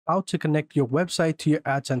how to connect your website to your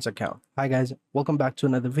AdSense account. Hi guys, welcome back to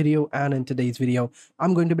another video, and in today's video,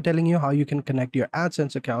 I'm going to be telling you how you can connect your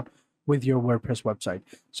AdSense account with your WordPress website.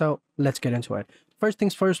 So let's get into it. First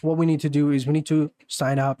things first, what we need to do is we need to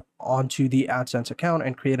sign up onto the AdSense account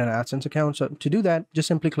and create an AdSense account. So to do that, just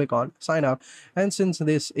simply click on sign up. And since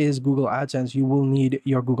this is Google AdSense, you will need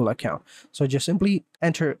your Google account. So just simply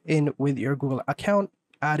enter in with your Google account,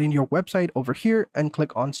 add in your website over here, and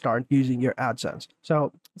click on start using your AdSense.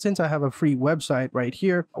 So since I have a free website right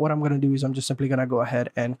here, what I'm going to do is I'm just simply going to go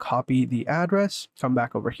ahead and copy the address, come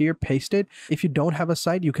back over here, paste it. If you don't have a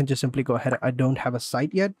site, you can just simply go ahead. I don't have a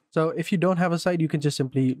site yet. So if you don't have a site, you can just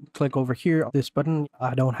simply click over here, this button,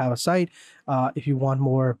 I don't have a site. If you want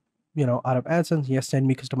more out of AdSense, yes, send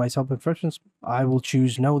me customized help instructions. I will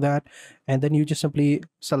choose no that. And then you just simply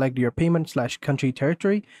select your payment/country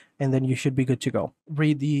territory, and then you should be good to go.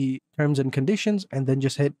 Read the terms and conditions, and then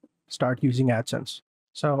just hit start using AdSense.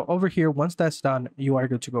 So over here, once that's done, you are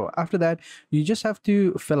good to go. After that, you just have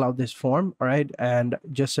to fill out this form, all right? And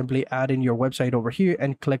just simply add in your website over here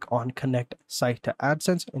and click on connect site to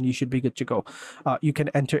AdSense, and you should be good to go. You can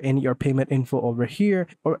enter in your payment info over here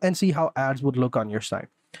and see how ads would look on your site.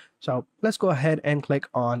 So let's go ahead and click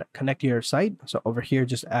on connect your site. So over here,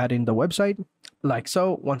 just add in the website like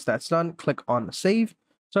so. Once that's done, click on save.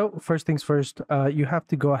 So first things first, you have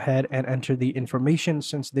to go ahead and enter the information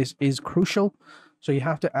since this is crucial. So you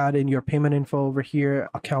have to add in your payment info over here,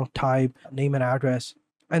 account type, name and address,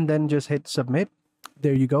 and then just hit submit.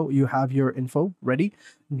 There you go. You have your info ready.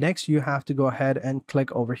 Next, you have to go ahead and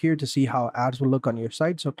click over here to see how ads will look on your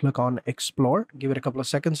site. So click on explore, give it a couple of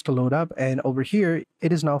seconds to load up. And over here,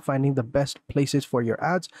 it is now finding the best places for your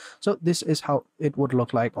ads. So this is how it would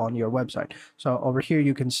look like on your website. So over here,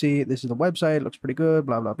 you can see this is the website, looks pretty good,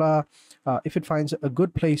 blah, blah, blah. If it finds a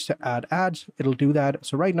good place to add ads, it'll do that.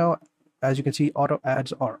 So right now, as you can see, auto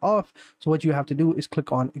ads are off. So what you have to do is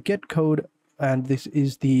click on get code. And this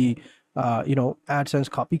is the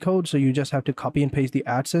AdSense copy code. So you just have to copy and paste the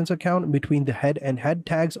AdSense account between the head and head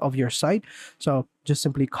tags of your site. So just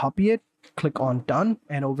simply copy it, click on done.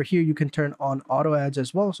 And over here, you can turn on auto ads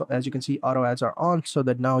as well. So as you can see, auto ads are on so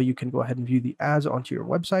that now you can go ahead and view the ads onto your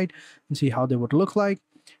website and see how they would look like.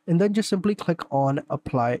 And then just simply click on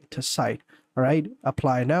apply to site. All right,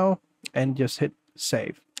 apply now and just hit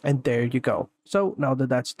save. And there you go. So now that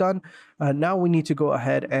that's done, now we need to go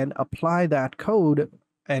ahead and apply that code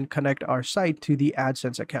and connect our site to the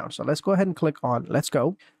AdSense account. So let's go ahead and click on let's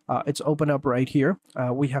go. It's open up right here.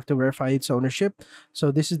 We have to verify its ownership.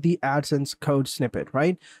 So this is the AdSense code snippet,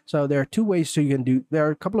 right? So there are two ways there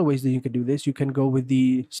are a couple of ways that you can do this. You can go with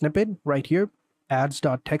the snippet right here,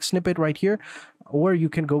 ads.text snippet right here, or you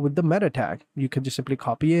can go with the meta tag. You can just simply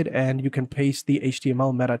copy it and you can paste the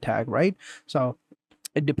HTML meta tag, right? So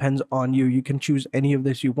it depends on you. You can choose any of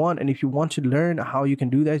this you want. And if you want to learn how you can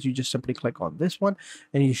do this, you just simply click on this one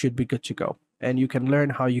and you should be good to go. And you can learn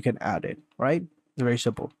how you can add it, right? Very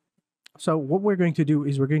simple. So what we're going to do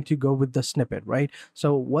is we're going to go with the snippet, right?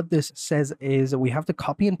 So what this says is we have to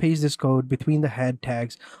copy and paste this code between the head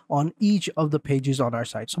tags on each of the pages on our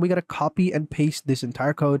site. So we got to copy and paste this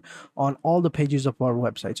entire code on all the pages of our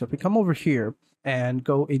website. So if we come over here and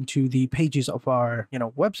go into the pages of our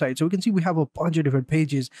website, so we can see we have a bunch of different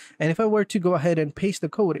pages, and if I were to go ahead and paste the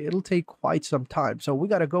code, it'll take quite some time. So we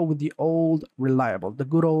got to go with the good old reliable.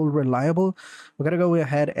 We got to go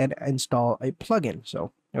ahead and install a plugin.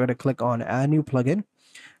 So we're going to click on add new plugin,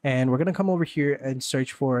 and we're going to come over here and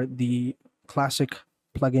search for the classic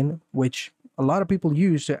plugin, which a lot of people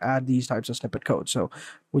use to add these types of snippet code. So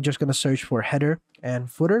we're just going to search for header and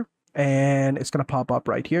footer, and it's going to pop up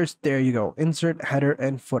right here. There you go. Insert header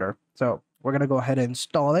and footer. So we're going to go ahead and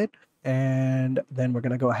install it, and then we're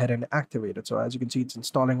going to go ahead and activate it. So as you can see, it's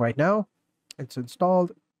installing right now. It's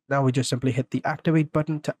installed. Now we just simply hit the activate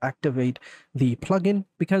button to activate the plugin,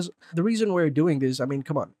 because the reason we're doing this, I mean,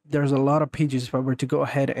 come on, there's a lot of pages. If I were to go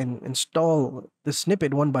ahead and install the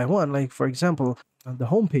snippet one by one, like for example, on the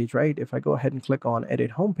home page, right? If I go ahead and click on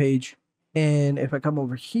edit homepage, and if I come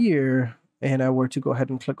over here and I were to go ahead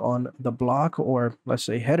and click on the block, or let's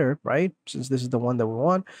say header, right? Since this is the one that we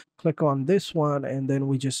want, click on this one, and then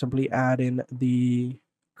we just simply add in the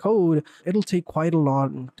code. It'll take quite a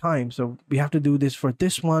long time. So we have to do this for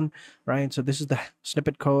this one, right? So this is the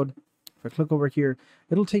snippet code. If I click over here,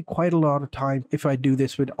 it'll take quite a lot of time if I do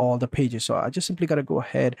this with all the pages. So I just simply got to go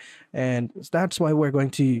ahead, and that's why we're going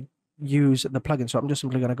to use the plugin. So I'm just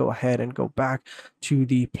simply going to go ahead and go back to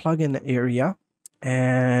the plugin area.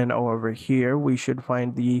 And over here, we should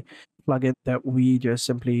find the plugin that we just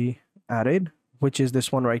simply added, which is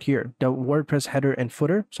this one right here, the WordPress header and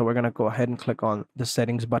footer. So we're going to go ahead and click on the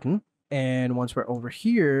settings button. And once we're over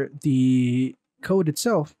here, the code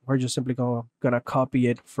itself, we're just simply gonna copy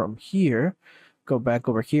it from here, go back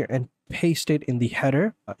over here and paste it in the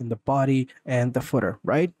header, in the body and the footer,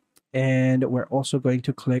 right? And we're also going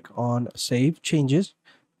to click on save changes.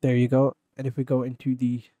 There you go. And if we go into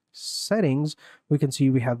the settings, we can see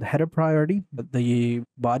we have the header priority, the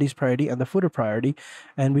body's priority, and the footer priority,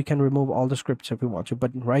 and we can remove all the scripts if we want to.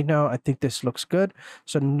 But right now, I think this looks good.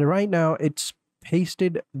 So right now, it's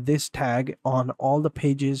pasted this tag on all the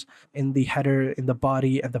pages in the header, in the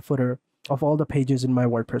body, and the footer of all the pages in my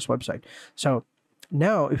WordPress website. So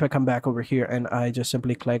now if I come back over here and I just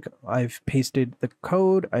simply click, I've pasted the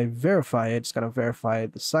code, I verify it, it's going to verify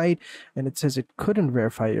the site, and it says it couldn't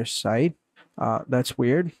verify your site. That's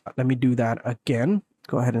weird. Let me do that again.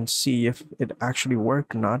 Go ahead and see if it actually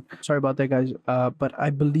worked or not. Sorry about that, guys. But I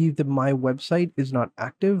believe that my website is not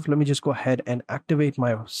active. Let me just go ahead and activate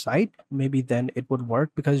my site. Maybe then it would work,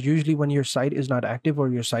 because usually when your site is not active or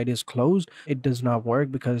your site is closed, it does not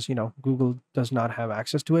work because, you know, Google does not have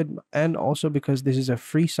access to it. And also because this is a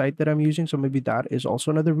free site that I'm using. So maybe that is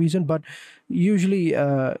also another reason. But usually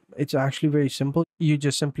it's actually very simple. You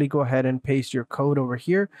just simply go ahead and paste your code over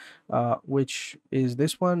here, which is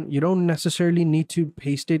this one. You don't necessarily need to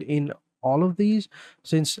paste it in all of these,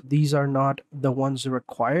 since these are not the ones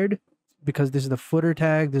required, because this is the footer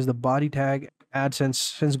tag, this is the body tag. AdSense,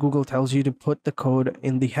 since Google tells you to put the code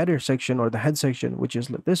in the header section or the head section, which is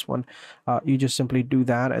this one, you just simply do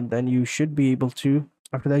that, and then you should be able to,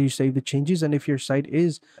 after that, you save the changes. And if your site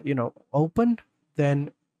is, you know, open,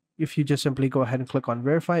 then if you just simply go ahead and click on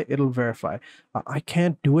verify, it'll verify. I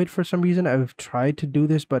can't do it for some reason. I've tried to do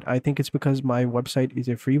this, but I think it's because my website is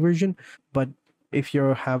a free version. But if you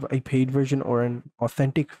have a paid version or an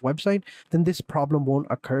authentic website, then this problem won't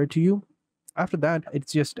occur to you. After that,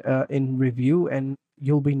 it's just in review, and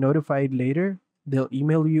you'll be notified later. They'll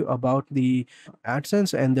email you about the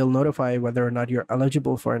AdSense, and they'll notify whether or not you're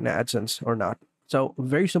eligible for an AdSense or not. So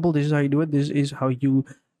very simple. This is how you do it. This is how you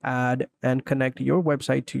add and connect your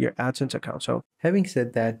website to your AdSense account. So having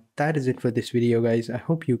said that, that is it for this video, guys. I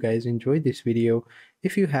hope you guys enjoyed this video.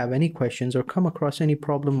 If you have any questions or come across any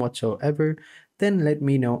problem whatsoever, then let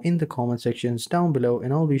me know in the comment sections down below,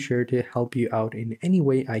 and I'll be sure to help you out in any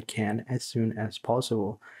way I can as soon as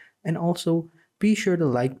possible. And also be sure to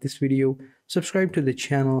like this video, subscribe to the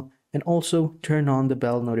channel, and also turn on the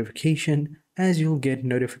bell notification, as you'll get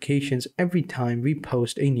notifications every time we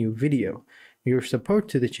post a new video. Your support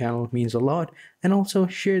to the channel means a lot, and also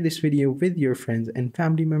share this video with your friends and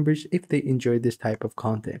family members if they enjoy this type of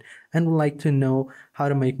content and would like to know how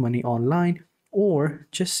to make money online, or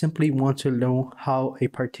just simply want to know how a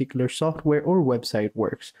particular software or website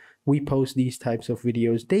works. We post these types of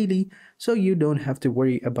videos daily, so you don't have to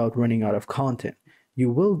worry about running out of content.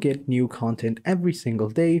 You will get new content every single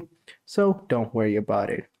day, so don't worry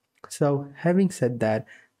about it. So having said that,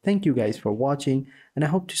 thank you guys for watching, and I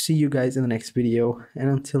hope to see you guys in the next video. And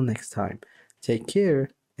until next time, take care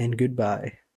and goodbye.